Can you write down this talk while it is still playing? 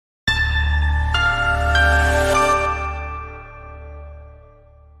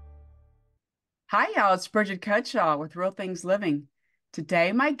Hi, y'all. It's Bridget Cutshaw with Real Things Living.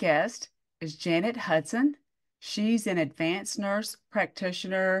 Today, my guest is Janet Hudson. She's an advanced nurse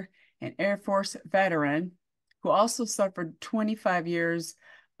practitioner and Air Force veteran who also suffered 25 years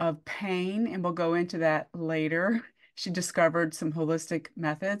of pain, and we'll go into that later. She discovered some holistic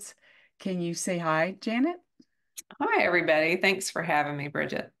methods. Can you say hi, Janet? Hi, everybody. Thanks for having me,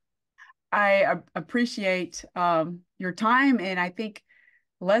 Bridget. I appreciate your time, and I think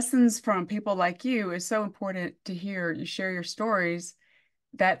lessons from people like you is so important to hear. You share your stories.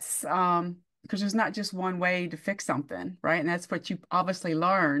 That's because there's not just one way to fix something, right? And that's what you obviously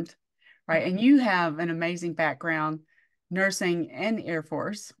learned, right? And you have an amazing background, nursing and Air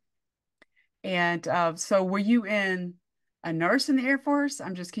Force. And so were you in a nurse in the Air Force?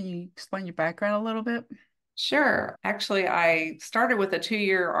 Can you explain your background a little bit? Sure. Actually, I started with a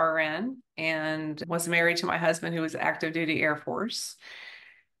 2-year RN and was married to my husband, who was active duty Air Force.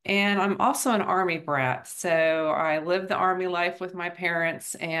 And I'm also an Army brat. So I lived the Army life with my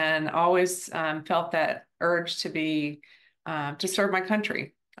parents and always felt that urge to serve my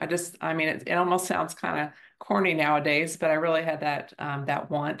country. It almost sounds kind of corny nowadays, but I really had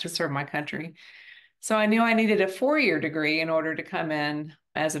that want to serve my country. So I knew I needed a 4-year degree in order to come in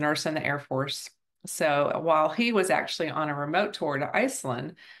as a nurse in the Air Force. So while he was actually on a remote tour to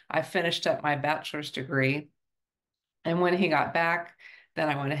Iceland, I finished up my bachelor's degree. And when he got back, then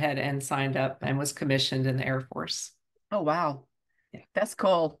I went ahead and signed up and was commissioned in the Air Force. Oh, wow. Yeah. That's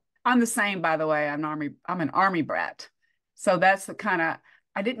cool. I'm the same, by the way. I'm an army brat. So that's the kind of,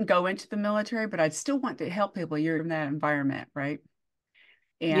 I didn't go into the military, but I still want to help people. You're in that environment, right?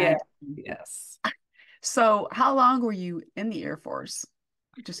 Yeah. And Yes. so how long were you in the Air Force?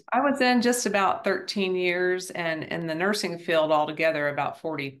 Just, I was in just about 13 years and in the nursing field altogether about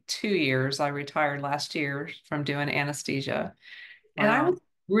 42 years. I retired last year from doing anesthesia. And I was wow.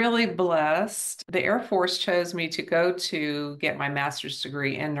 really blessed. The Air Force chose me to go to get my master's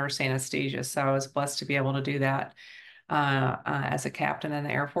degree in nurse anesthesia. So I was blessed to be able to do that as a captain in the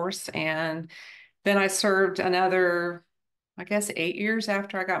Air Force. And then I served another, I guess, 8 years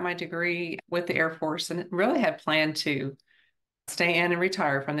after I got my degree with the Air Force and really had planned to stay in and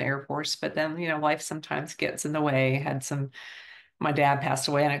retire from the Air Force. But then, life sometimes gets in the way. My dad passed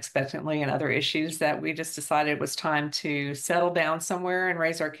away unexpectedly and other issues that we just decided it was time to settle down somewhere and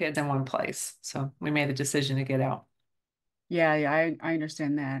raise our kids in one place. So we made the decision to get out. Yeah, I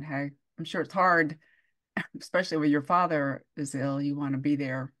understand that. I'm sure it's hard, especially when your father is ill. You want to be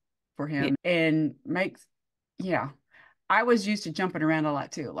there for Yeah. him and yeah. I was used to jumping around a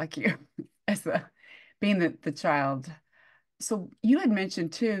lot too, like you, as being the child. So you had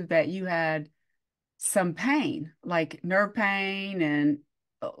mentioned too that you had some pain, like nerve pain and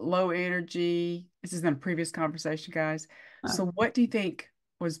low energy. This is in a previous conversation, guys. So what do you think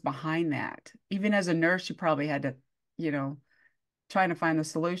was behind that? Even as a nurse, you probably had to, you know, trying to find the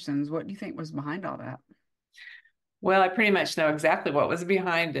solutions. What do you think was behind all that? Well, I pretty much know exactly what was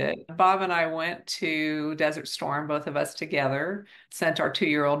behind it. Bob and I went to Desert Storm, both of us together, sent our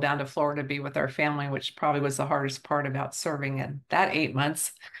 2-year-old down to Florida to be with our family, which probably was the hardest part about serving in that 8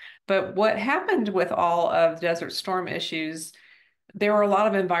 months. But what happened with all of Desert Storm issues, there were a lot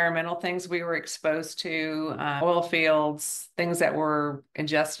of environmental things we were exposed to, oil fields, things that were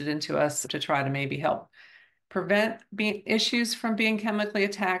ingested into us to try to maybe help prevent issues from being chemically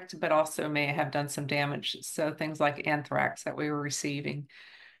attacked, but also may have done some damage. So things like anthrax that we were receiving.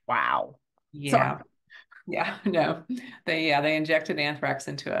 Wow. Sorry. Yeah. Yeah, no, they injected anthrax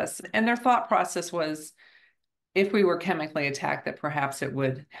into us. And their thought process was if we were chemically attacked, that perhaps it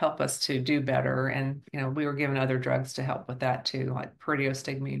would help us to do better. And, we were given other drugs to help with that too, like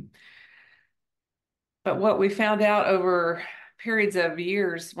proteostigmine. But what we found out over periods of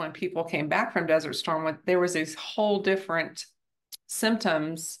years when people came back from Desert Storm, there was these whole different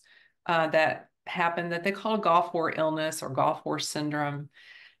symptoms that happened that they call Gulf War illness or Gulf War syndrome.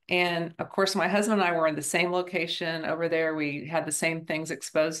 And of course, my husband and I were in the same location over there. We had the same things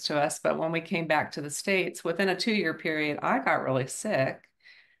exposed to us. But when we came back to the States, within a 2-year period, I got really sick.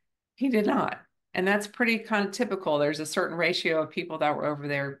 He did not. And that's pretty kind of typical. There's a certain ratio of people that were over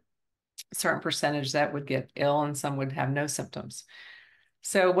there, a certain percentage that would get ill, and some would have no symptoms.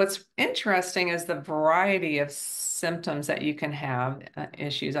 So what's interesting is the variety of symptoms that you can have,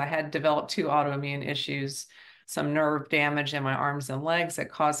 issues. I had developed 2 autoimmune issues, some nerve damage in my arms and legs that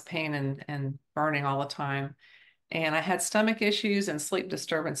caused pain and burning all the time. And I had stomach issues and sleep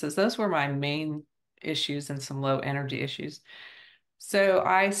disturbances. Those were my main issues and some low energy issues. So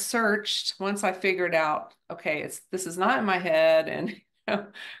I searched once I figured out, okay, this is not in my head and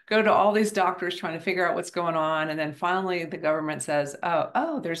go to all these doctors trying to figure out what's going on. And then finally the government says,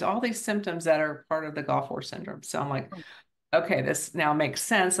 oh, there's all these symptoms that are part of the Gulf War syndrome. So I'm like, okay, this now makes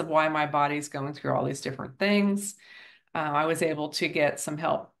sense of why my body's going through all these different things. I was able to get some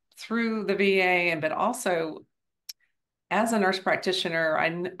help through the VA, but also as a nurse practitioner,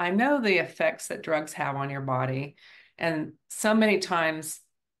 I know the effects that drugs have on your body. And so many times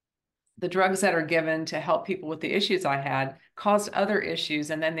the drugs that are given to help people with the issues I had caused other issues,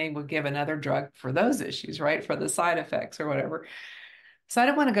 and then they would give another drug for those issues, right? For the side effects or whatever. So I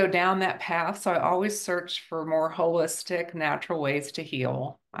didn't want to go down that path. So I always search for more holistic, natural ways to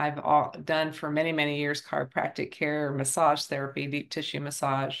heal. I've done for many, many years chiropractic care, massage therapy, deep tissue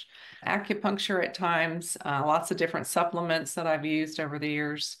massage, acupuncture at times, lots of different supplements that I've used over the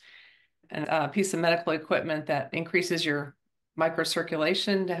years, and a piece of medical equipment that increases your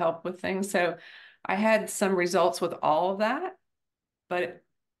microcirculation to help with things. So I had some results with all of that, but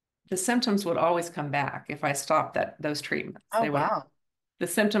the symptoms would always come back if I stopped those treatments. Oh, wow. The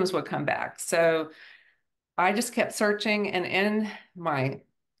symptoms would come back. So I just kept searching, and in my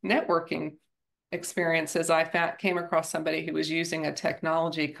networking experiences, came across somebody who was using a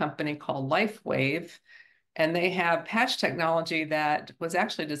technology company called LifeWave, and they have patch technology that was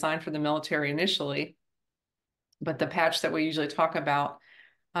actually designed for the military initially, but the patch that we usually talk about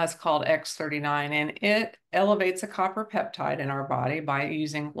is called X39, and it elevates a copper peptide in our body by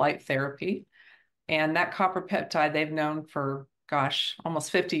using light therapy. And that copper peptide they've known for, gosh, almost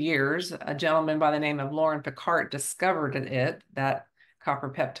 50 years. A gentleman by the name of Lauren Picard discovered that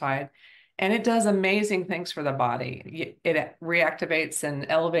copper peptide, and it does amazing things for the body. It reactivates and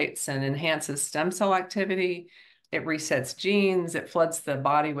elevates and enhances stem cell activity. It resets genes. It floods the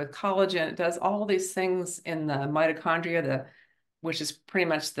body with collagen. It does all these things in the mitochondria, which is pretty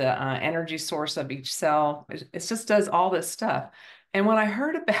much the energy source of each cell. It just does all this stuff. And when I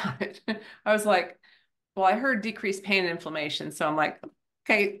heard about it, I was like, well, I heard decreased pain and inflammation. So I'm like,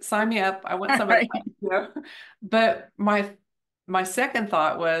 okay, sign me up. I want somebody, Right. you know. But my second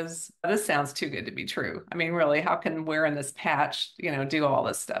thought was, this sounds too good to be true. I mean, really, how can wearing this patch, do all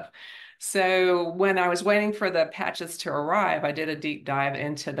this stuff? So when I was waiting for the patches to arrive, I did a deep dive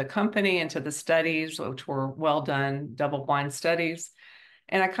into the company, into the studies, which were well done, double-blind studies.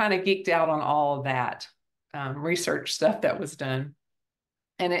 And I kind of geeked out on all of that research stuff that was done.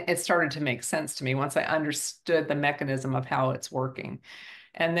 And it started to make sense to me once I understood the mechanism of how it's working.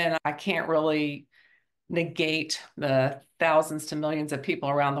 And then I can't really negate the thousands to millions of people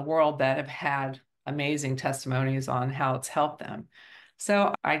around the world that have had amazing testimonies on how it's helped them.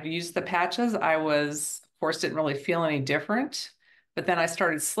 So I used the patches. Of course, didn't really feel any different, but then I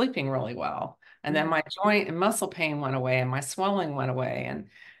started sleeping really well. And then my joint and muscle pain went away and my swelling went away. And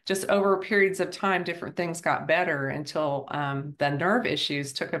just over periods of time, different things got better until the nerve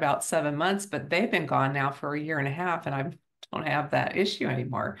issues took about 7 months, but they've been gone now for a year and a half, and I don't have that issue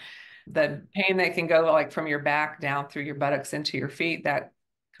anymore. The pain that can go like from your back down through your buttocks into your feet, that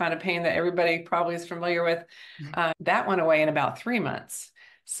kind of pain that everybody probably is familiar with, that went away in about 3 months.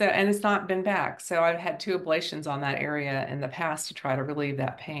 So, and it's not been back. So I've had 2 ablations on that area in the past to try to relieve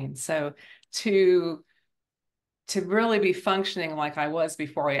that pain. So to really be functioning like I was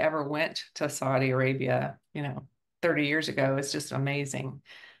before I ever went to Saudi Arabia, 30 years ago, is just amazing.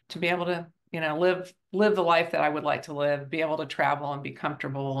 To be able to, live the life that I would like to live, be able to travel and be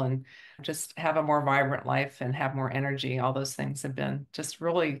comfortable and just have a more vibrant life and have more energy. All those things have been just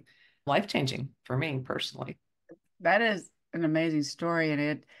really life-changing for me personally. That is an amazing story.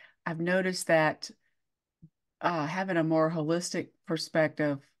 And I've noticed that having a more holistic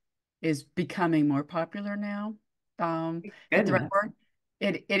perspective is becoming more popular now. Is that the right Goodness. word?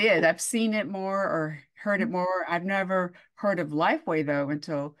 It is. I've seen it more or heard it more. I've never heard of Lifeway though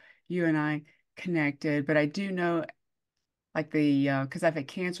until you and I connected. But I do know, like because I've had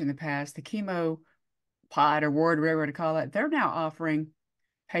cancer in the past, the chemo pod or ward, whatever to call it, they're now offering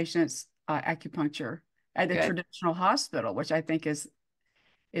patients acupuncture at the Good. traditional hospital, which I think is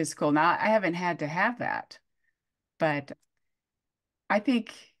cool. Now I haven't had to have that, but I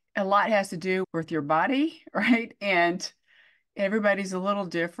think a lot has to do with your body, right? And everybody's a little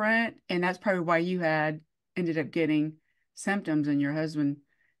different, and that's probably why you had ended up getting symptoms and your husband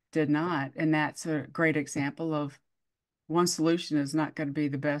did not. And that's a great example of one solution is not going to be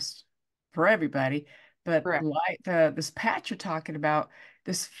the best for everybody. But Correct. like this patch you're talking about,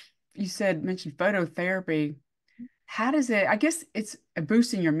 this you mentioned phototherapy. How does it? I guess it's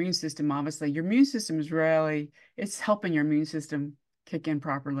boosting your immune system. Obviously, your immune system is really it's helping your immune system kick in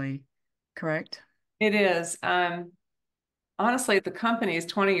properly. Correct? It is. Honestly, the company is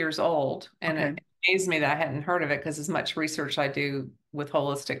 20 years old, and Okay. amazed me that I hadn't heard of it because as much research I do with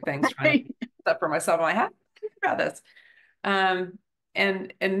holistic things, trying to Right. stuff for myself, I'm like, how did I think about this? Um,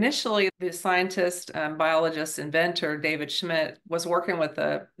 and initially, the scientist, biologist, inventor, David Schmidt, was working with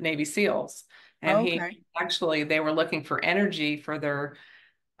the Navy SEALs. And he Okay. actually, they were looking for energy for their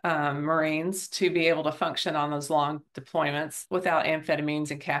Marines to be able to function on those long deployments without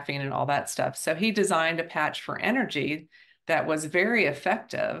amphetamines and caffeine and all that stuff. So he designed a patch for energy that was very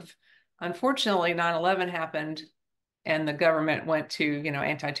effective. Unfortunately, 9/11 happened and the government went to,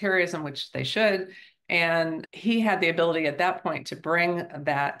 anti-terrorism, which they should. And he had the ability at that point to bring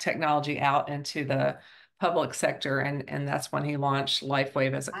that technology out into the public sector. And that's when he launched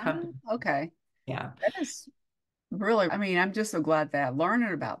LifeWave as a company. Okay. Yeah. That is really, I mean, I'm just so glad that I'm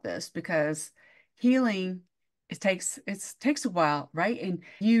learning about this because healing, it takes a while, right? And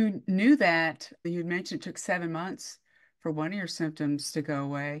you knew that you mentioned it took 7 months for one of your symptoms to go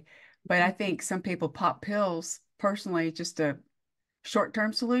away. But I think some people pop pills, personally, just a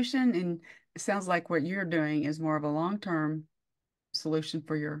short-term solution. And it sounds like what you're doing is more of a long-term solution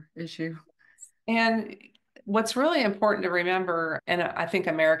for your issue. And what's really important to remember, and I think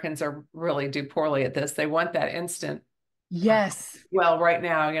Americans are really do poorly at this, they want that instant. uh, Yes. well, right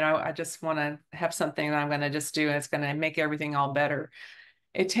now, I just want to have something that I'm going to just do and it's going to make everything all better.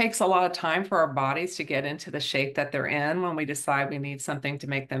 It takes a lot of time for our bodies to get into the shape that they're in when we decide we need something to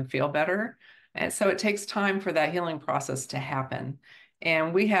make them feel better. And so it takes time for that healing process to happen.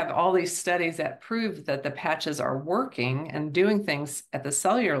 And we have all these studies that prove that the patches are working and doing things at the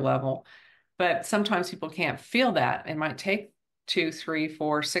cellular level, but sometimes people can't feel that. It might take 2, 3,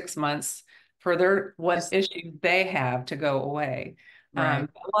 4, 6 months for what Just issue they have to go away. right.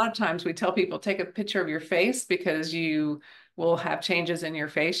 A lot of times we tell people take a picture of your face because you will have changes in your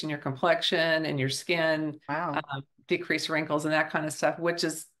face and your complexion and your skin, Wow. decrease wrinkles and that kind of stuff, which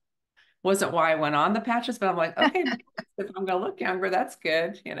wasn't why I went on the patches, but I'm like, okay, if I'm going to look younger, that's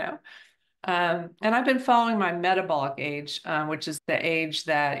good. And I've been following my metabolic age, which is the age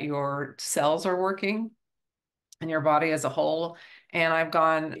that your cells are working in your body as a whole. And I've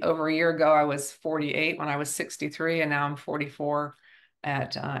gone over a year ago, I was 48 when I was 63, and now I'm 44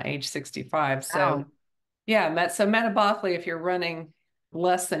 at age 65. So Wow. yeah, so metabolically, if you're running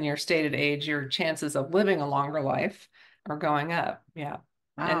less than your stated age, your chances of living a longer life are going up. Yeah.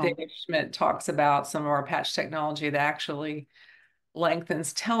 And Wow. David Schmidt talks about some of our patch technology that actually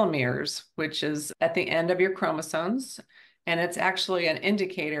lengthens telomeres, which is at the end of your chromosomes. And it's actually an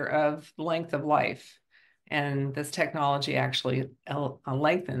indicator of length of life. And this technology actually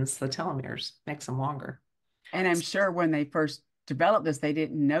lengthens the telomeres, makes them longer. And I'm sure when they first developed this, they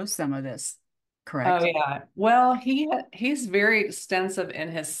didn't know some of this, Oh correct? yeah. Well, he's very extensive in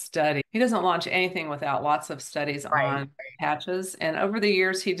his study. He doesn't launch anything without lots of studies Right. on patches. And over the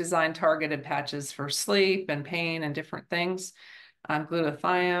years, he designed targeted patches for sleep and pain and different things,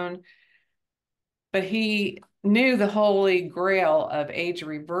 glutathione. But he knew the holy grail of age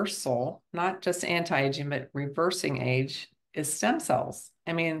reversal, not just anti-aging, but reversing age, is stem cells.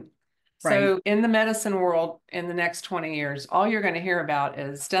 I mean, Right. so in the medicine world, in the next 20 years, all you're going to hear about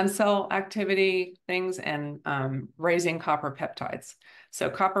is stem cell activity things and raising copper peptides. So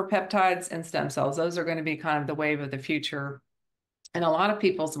copper peptides and stem cells, those are going to be kind of the wave of the future in a lot of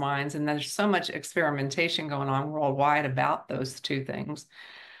people's minds. And there's so much experimentation going on worldwide about those two things,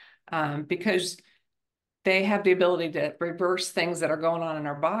 because they have the ability to reverse things that are going on in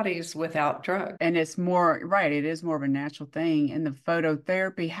our bodies without drugs. And it's more, right, it is more of a natural thing. And the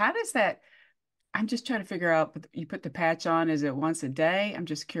phototherapy, how does that, I'm just trying to figure out, you put the patch on, is it once a day? I'm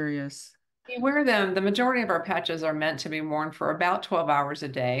just curious. We wear them, the majority of our patches are meant to be worn for about 12 hours a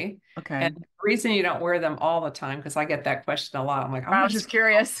day. And Okay. the reason you don't wear them all the time, because I get that question a lot. I'm like, I'm I going was to, just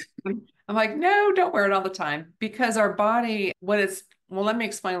curious. I'm like, no, don't wear it all the time because our body, well, let me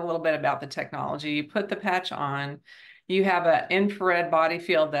explain a little bit about the technology. You put the patch on, you have an infrared body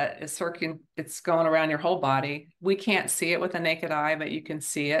field that is it's going around your whole body. We can't see it with the naked eye, but you can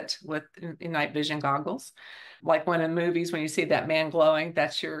see it with night vision goggles. Like when in movies, when you see that man glowing,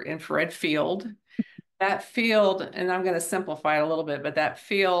 that's your infrared field. That field, and I'm going to simplify it a little bit, but that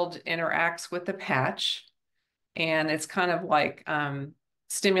field interacts with the patch and it's kind of like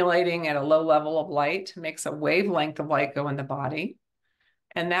stimulating at a low level of light, makes a wavelength of light go in the body.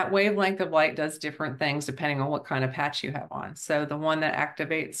 And that wavelength of light does different things depending on what kind of patch you have on. So the one that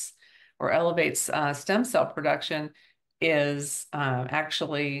activates or elevates stem cell production is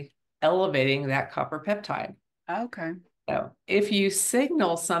actually elevating that copper peptide. Okay. So if you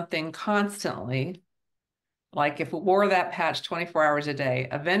signal something constantly, like if we wore that patch 24 hours a day,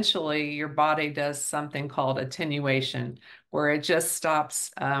 eventually your body does something called attenuation, where it just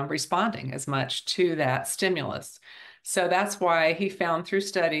stops responding as much to that stimulus. So that's why he found through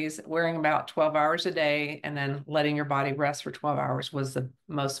studies wearing about 12 hours a day and then letting your body rest for 12 hours was the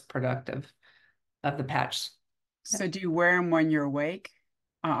most productive of the patch. So do you wear them when you're awake?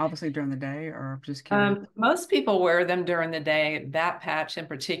 Obviously during the day, or just curious? Most people wear them during the day. That patch in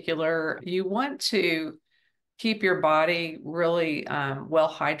particular, you want to keep your body really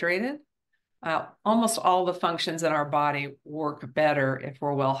well hydrated. Almost all the functions in our body work better if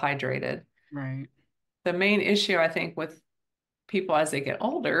we're well hydrated. Right. The main issue, I think, with people as they get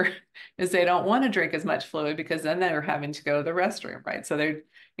older is they don't want to drink as much fluid because then they're having to go to the restroom, right? So they're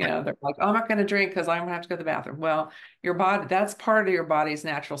like, oh, I'm not going to drink because I'm going to have to go to the bathroom. Well, your body, that's part of your body's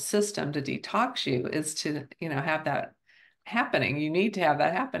natural system to detox you is to, have that happening. You need to have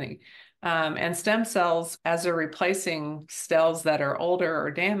that happening. And stem cells, as they're replacing cells that are older or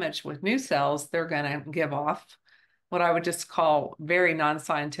damaged with new cells, they're going to give off what I would just call very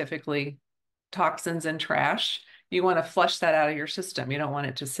non-scientifically toxins and trash. You want to flush that out of your system. You don't want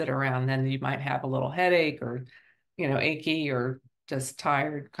it to sit around. Then you might have a little headache or, achy or just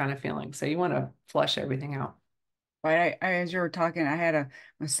tired kind of feeling. So you want to flush everything out. Right. As you were talking, I had a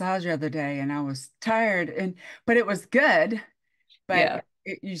massage the other day and I was tired but it was good. But Yeah,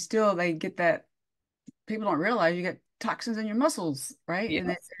 they get that, people don't realize you get toxins in your muscles, right? And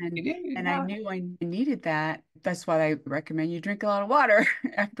yes, you do. and I Yeah, knew I needed that. That's why they recommend you drink a lot of water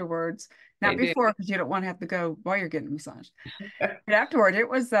afterwards, they not do. before, because you don't want to have to go while you're getting a massage. But afterward, it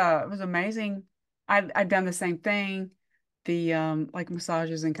was amazing. I've done the same thing, the like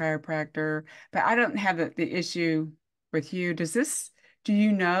massages and chiropractor, but I don't have the issue with you. Do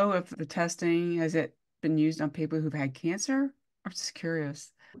you know if the testing has it been used on people who've had cancer? I'm just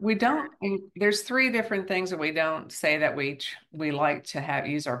curious. We don't, there's three different things that we don't say that we like to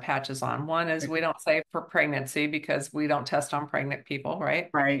use our patches on. One is we don't say for pregnancy because we don't test on pregnant people, right?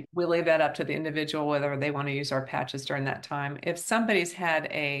 Right. We leave that up to the individual whether they want to use our patches during that time. If somebody's had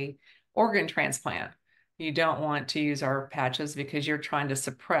a organ transplant, you don't want to use our patches because you're trying to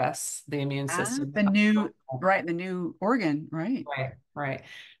suppress the immune system. The new organ, right? Right, right.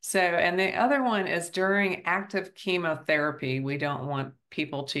 So, and the other one is during active chemotherapy, we don't want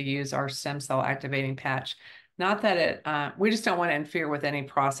people to use our stem cell activating patch. Not that we just don't want to interfere with any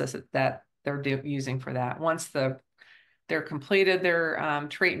process that they're using for that. Once they're completed their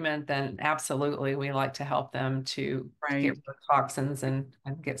treatment, then absolutely we like to help them to get Right. rid of toxins and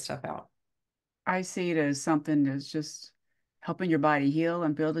get stuff out. I see it as something that's just helping your body heal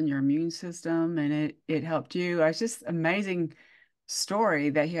and building your immune system, and it helped you. It's just amazing story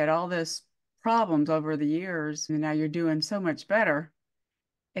that you had all this problems over the years, and now you're doing so much better.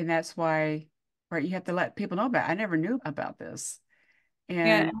 And that's why, right, you have to let people know about it. I never knew about this.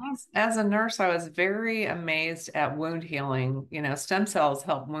 Yeah, And and as a nurse, I was very amazed at wound healing. Stem cells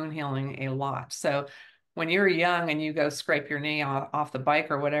help wound healing a lot. So when you're young and you go scrape your knee off the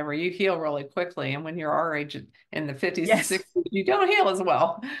bike or whatever, you heal really quickly. And when you're our age in the 50s and yes, 60s, you don't heal as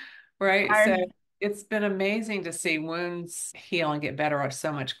well, right? So I it's been amazing to see wounds heal and get better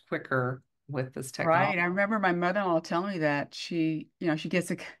so much quicker with this right. technology. I remember my mother-in-law telling me that she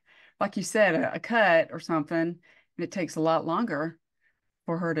gets like you said, a cut or something, and it takes a lot longer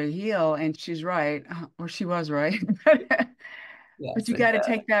for her to heal. And she's right, or she was right. But Yes, you it got to does.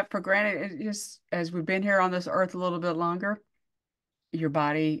 take that for granted. It just as we've been here on this earth a little bit longer, your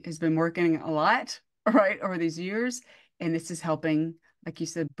body has been working a lot, right, over these years, and this is helping, like you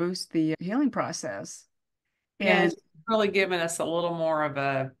said, boost the healing process. Yeah, And it's really given us a little more of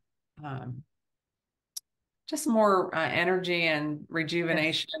a um, just more energy and yes,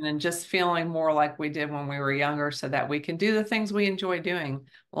 rejuvenation and just feeling more like we did when we were younger so that we can do the things we enjoy doing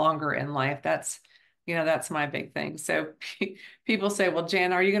longer in life. That's my big thing. So people say, well,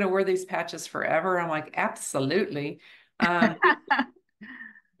 Jan, are you going to wear these patches forever? I'm like, absolutely. Um,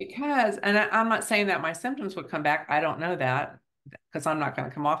 and I'm not saying that my symptoms would come back. I don't know that because I'm not going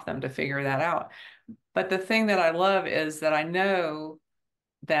to come off them to figure that out. But the thing that I love is that I know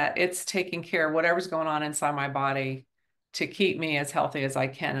that it's taking care of whatever's going on inside my body to keep me as healthy as I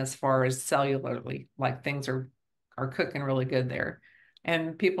can as far as cellularly, like things are cooking really good there.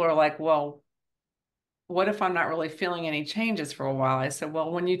 And people are like, well, what if I'm not really feeling any changes for a while? I said,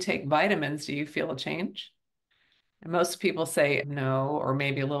 well, when you take vitamins, do you feel a change? And most people say no, or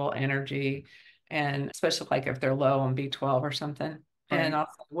maybe a little energy, and especially like if they're low on B12 or something. And right. I'll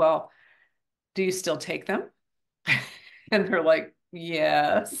say, well, do you still take them? And they're like,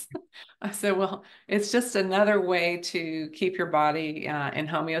 yes. I said, well, it's just another way to keep your body in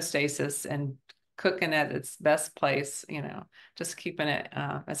homeostasis and cooking at its best place, just keeping it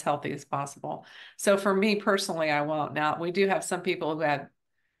as healthy as possible. So for me personally, I won't. Now, we do have some people who have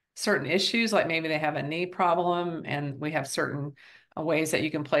certain issues, like maybe they have a knee problem, and we have certain ways that you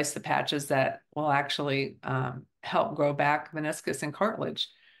can place the patches that will actually help grow back meniscus and cartilage,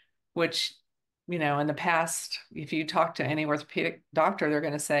 which, in the past, if you talk to any orthopedic doctor, they're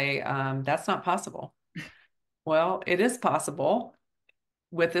going to say, that's not possible. Well, it is possible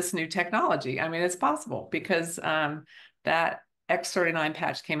with this new technology. I mean, it's possible because that X39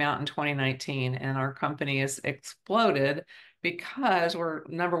 patch came out in 2019 and our company has exploded because we're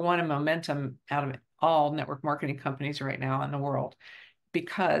number one in momentum out of all network marketing companies right now in the world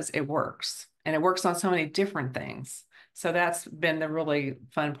because it works and it works on so many different things. So that's been the really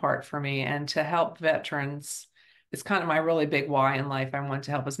fun part for me. And to help veterans is kind of my really big why in life. I want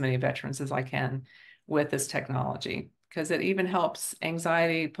to help as many veterans as I can with this technology because it even helps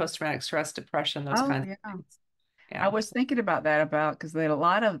anxiety, post-traumatic stress, depression, those Oh, kinds yeah. of things. I Yeah. was thinking about that because a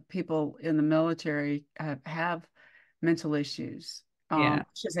lot of people in the military have mental issues. Yeah. I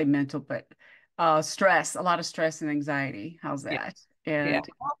should say mental, but stress, a lot of stress and anxiety. How's Yeah. that? Yeah. And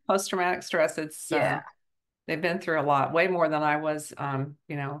Well, post-traumatic stress, it's yeah, they've been through a lot, way more than I was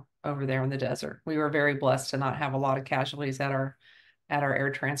over there in the desert. We were very blessed to not have a lot of casualties at our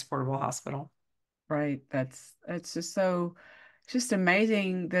air transportable hospital. right. That's just so, it's just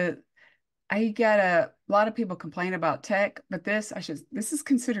amazing that I get a lot of people complain about tech, but this is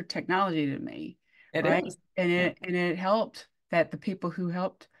considered technology to me, It right? is. And Yeah. it helped that the people who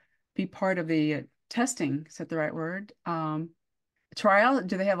helped be part of the testing, is that the right word? Trial,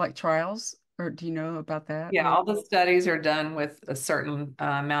 do they have like trials or do you know about that? Yeah, all the studies are done with a certain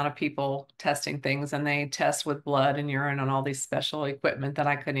amount of people testing things, and they test with blood and urine and all these special equipment that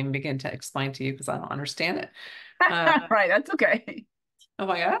I couldn't even begin to explain to you because I don't understand it. Uh, Right, that's okay. I'm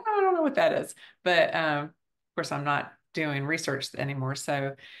like, I don't know what that is. But of course, I'm not doing research anymore.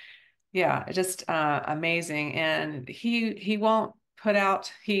 So yeah, just amazing. And he won't put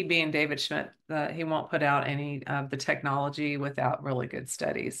out, he being David Schmidt, he won't put out any of the technology without really good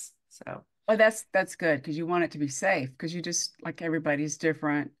studies. So, Oh, that's good because you want it to be safe because you just like everybody's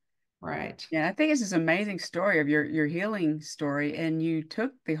different. right. Yeah, I think it's this amazing story of your healing story, and you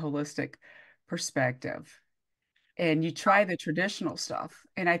took the holistic perspective and you try the traditional stuff.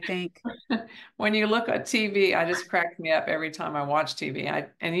 And I think When you look at TV, I just crack me up every time I watch TV.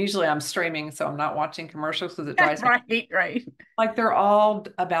 And usually I'm streaming, so I'm not watching commercials because it drives me. right, right. Like they're all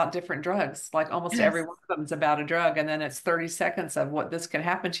about different drugs. Like almost every Yes. one of them is about a drug, and then it's 30 seconds of what this can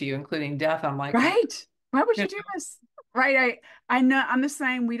happen to you, including death. I'm like, Right. Why would you you do this? Right. I know I'm the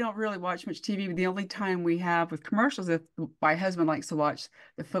same. We don't really watch much TV. The only time we have with commercials if my husband likes to watch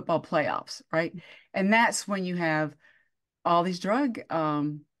the football playoffs, right? And that's when you have all these drug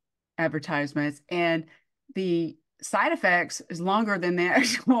advertisements and the side effects is longer than the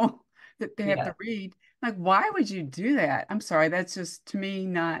actual that they have yeah. to read. Like, why would you do that? I'm sorry, that's just to me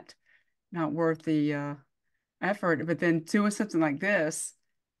not worth the effort. But then doing something like this,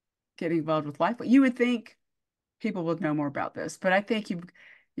 getting involved with life, you would think people would know more about this. But I think you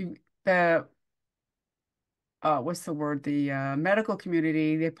the what's the word? The medical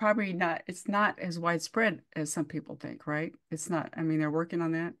community, they probably not, it's not as widespread as some people think, right? It's not, I mean, they're working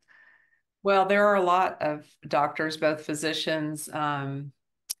on that. Well, there are a lot of doctors, both physicians,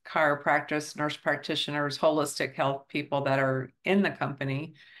 chiropractors, nurse practitioners, holistic health people that are in the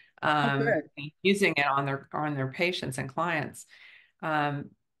company, Oh, good. using it on their patients and clients.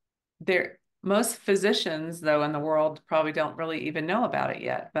 Um, there, most physicians, though, in the world probably don't really even know about it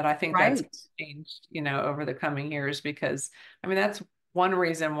yet. But I think that's Right. changed, over the coming years because, I mean, that's one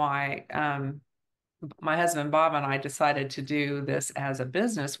reason why my husband Bob and I decided to do this as a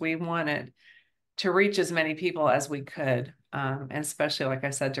business. We wanted to reach as many people as we could, and especially, like I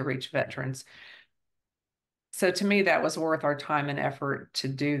said, to reach veterans. So to me, that was worth our time and effort to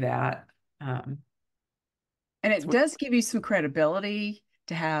do that. Um, And it so does give you some credibility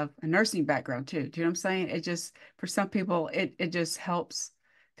to have a nursing background too. Do you know what I'm saying? It just, for some people, it just helps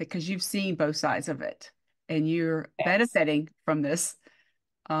because you've seen both sides of it and you're yes, benefiting from this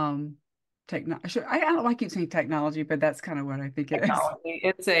technology. I don't like keep saying technology, but that's kind of what I think it is. technology.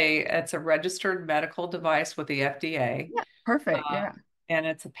 It's a registered medical device with the FDA, Yeah, perfect. uh, Yeah, and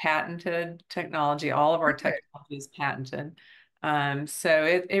it's a patented technology. All of our perfect. technology is patented. So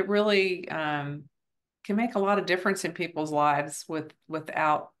it really can make a lot of difference in people's lives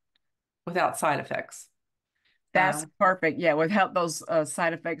without side effects. That's Um, perfect. Yeah, without those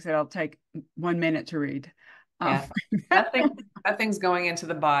side effects that'll take 1 minute to read. Um, yeah, nothing's going into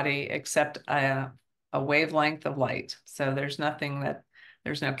the body except a wavelength of light. So there's nothing that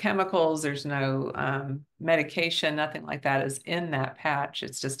There's no chemicals, there's no medication, nothing like that is in that patch.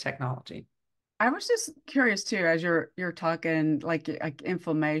 It's just technology. I was just curious too, as you're talking like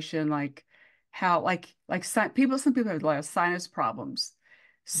inflammation, like how people, some people have a lot of sinus problems.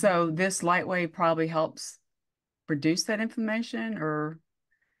 So this light wave probably helps reduce that inflammation, or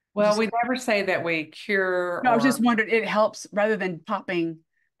Well, just we never say that we cure no, I was just or wondering, it helps rather than popping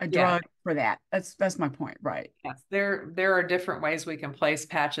a yeah. drug for that. That's my point, right? Yes, there are different ways we can place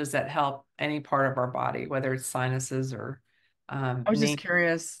patches that help any part of our body, whether it's sinuses or I was just knee.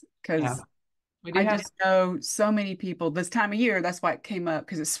 curious Yeah, because we do I have. just know so many people this time of year. That's why it came up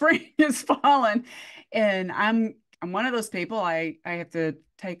because it's spring, it's fallen, and I'm one of those people. I have to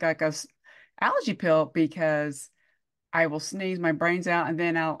take like allergy pill because I will sneeze my brains out, and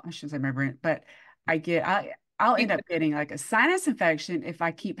then I shouldn't say my brain, but I'll end up getting like a sinus infection if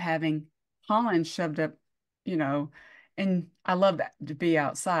I keep having pollen shoved up, you know. And I love that to be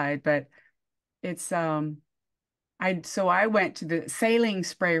outside, but it's I went to the saline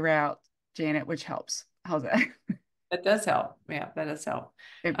spray route, Janet, which helps. How's that? That does help. Yeah, that does help.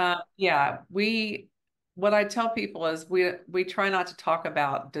 It, Yeah, what I tell people is we try not to talk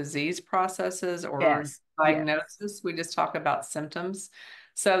about disease processes or yes, yes. diagnosis. We just talk about symptoms.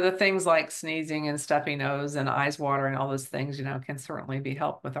 So the things like sneezing and stuffy nose and eyes watering, all those things, can certainly be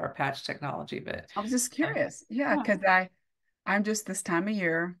helped with our patch technology. But I was just um, curious. Yeah, yeah, because I'm just this time of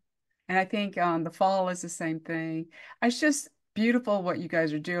year, and I think the fall is the same thing. It's just beautiful what you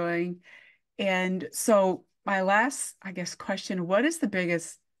guys are doing. And so my last, I guess, question, what is the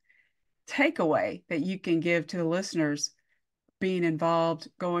biggest takeaway that you can give to the listeners being involved,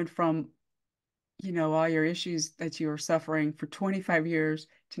 going from, all your issues that you were suffering for 25 years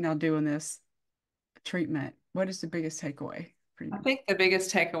to now doing this treatment? What is the biggest takeaway for I you? think the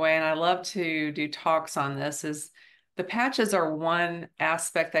biggest takeaway, and I love to do talks on this, is the patches are one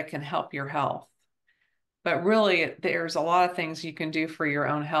aspect that can help your health. But really, there's a lot of things you can do for your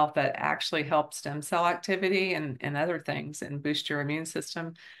own health that actually help stem cell activity and other things and boost your immune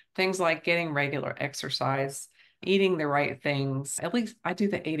system. Things like getting regular exercise, eating the right things. At least I do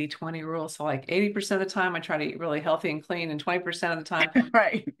the 80-20 rule. So, like 80% of the time, I try to eat really healthy and clean, and 20% of the time,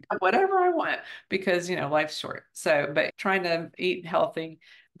 Right. whatever I want because, life's short. So, but trying to eat healthy,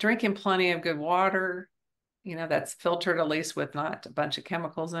 drinking plenty of good water, that's filtered at least with not a bunch of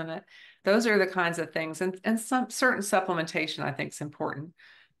chemicals in it. Those are the kinds of things. And some certain supplementation, I think, is important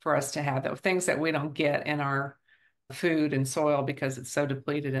for us to have, though, things that we don't get in our food and soil because it's so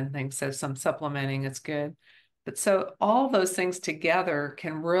depleted and things. So some supplementing is good. But so all those things together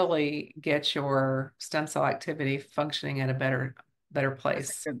can really get your stem cell activity functioning at a better That's a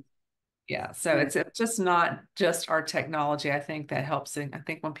place. good, Yeah, so yeah. it's just not just our technology. I think that helps. And I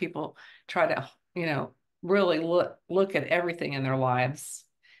think when people try to, really look at everything in their lives,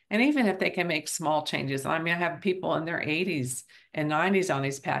 and even if they can make small changes. I mean, I have people in their 80s and 90s on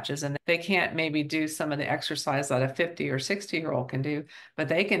these patches, and they can't maybe do some of the exercise that a 50 or 60-year-old can do, but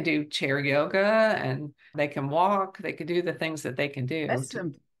they can do chair yoga and they can walk. They can do the things that they can do. That's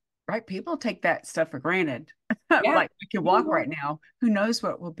right. People take that stuff for granted. Yeah. Like I can walk right now. Who knows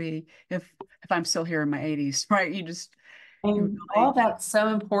what will be if I'm still here in my 80s, right? You And all really, that's so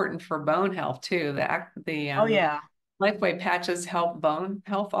important for bone health too. The oh yeah. LifeWave patches help bone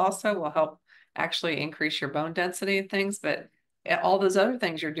health also, will help actually increase your bone density and things, but all those other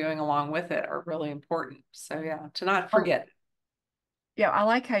things you're doing along with it are really important. So yeah, to not Oh, forget. yeah, I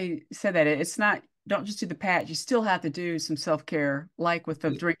like how you said that. It's not, don't just do the patch. You still have to do some self-care, like with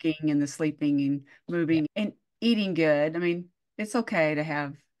the drinking and the sleeping and Yeah, moving and eating good. I mean, it's okay to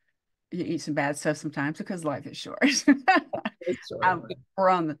have you eat some bad stuff sometimes because life is short. it's short.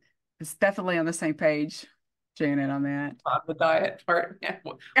 We're it's definitely on the same page, Janet, on that. On the diet part. Yeah.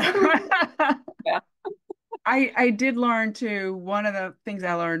 What do we? Yeah. I did learn too, one of the things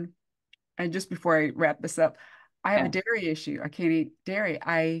I learned, and just before I wrap this up, I have a Yeah. dairy issue. I can't eat dairy.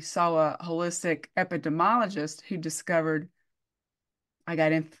 I saw a holistic epidemiologist who discovered I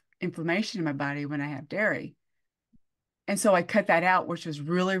got inflammation in my body when I have dairy. And so I cut that out, which was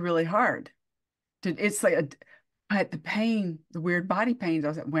really, really hard. It's like I had the pain, the weird body pains,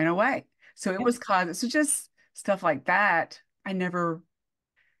 went away. So it Yeah. was caused, so just stuff like that. I never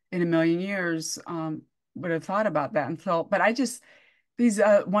in a million years would have thought about that until, but I just, these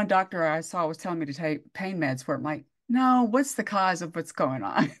one doctor I saw was telling me to take pain meds for it. I'm like, no, what's the cause of what's going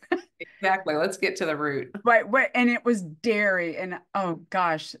on? Exactly. Let's get to the root. Right, and it was dairy, and oh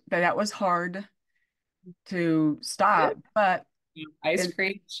gosh, that was hard to stop. But Ice and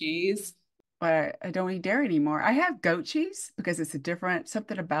cream, cheese. but I don't eat dairy anymore. I have goat cheese because it's a different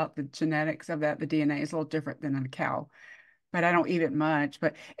something about the genetics of that. The DNA is a little different than on a cow. but I don't eat it much.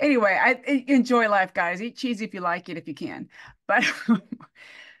 But anyway, enjoy life, guys. Eat cheese if you like it, if you can. But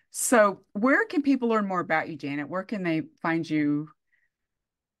so where can people learn more about you, Janet? Where can they find you?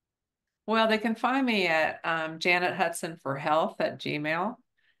 Well, they can find me at Janet Hudson for Health at Gmail.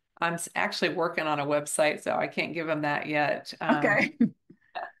 I'm actually working on a website, so I can't give them that yet. Okay.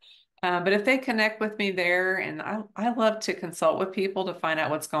 But if they connect with me there, and I love to consult with people to find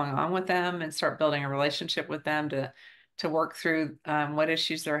out what's going on with them and start building a relationship with them to work through what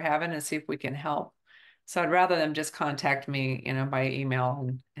issues they're having and see if we can help. So I'd rather them just contact me, by email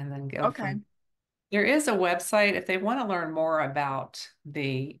and then go Okay. from. There is a website if they want to learn more about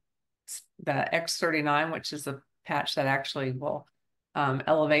the X39, which is a patch that actually will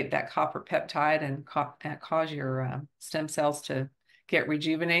elevate that copper peptide and cause your stem cells to get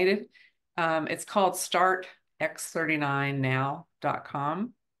rejuvenated. It's called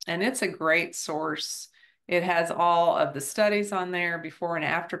startx39now.com, and it's a great source. It has all of the studies on there, before and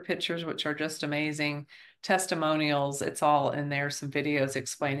after pictures, which are just amazing, testimonials. It's all in there, some videos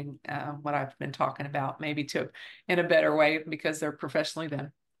explaining what I've been talking about, maybe in a better way because they're professionally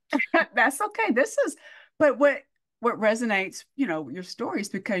done. That's okay. But what resonates, your stories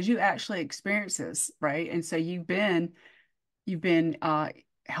because you actually experience this, right? And so you've been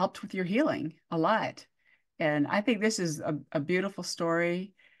helped with your healing a lot. And I think this is a beautiful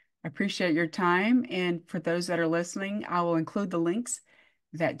story. I appreciate your time. And for those that are listening, I will include the links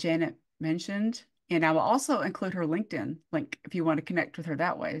that Janet mentioned. And I will also include her LinkedIn link if you want to connect with her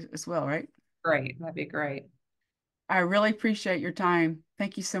that way as well, right? Great. That'd be great. I really appreciate your time.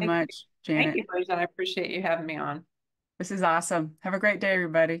 Thank you so Thank you. much, Thank Janet. you, Liz. I appreciate you having me on. This is awesome. Have a great day,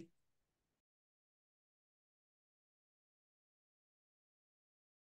 everybody.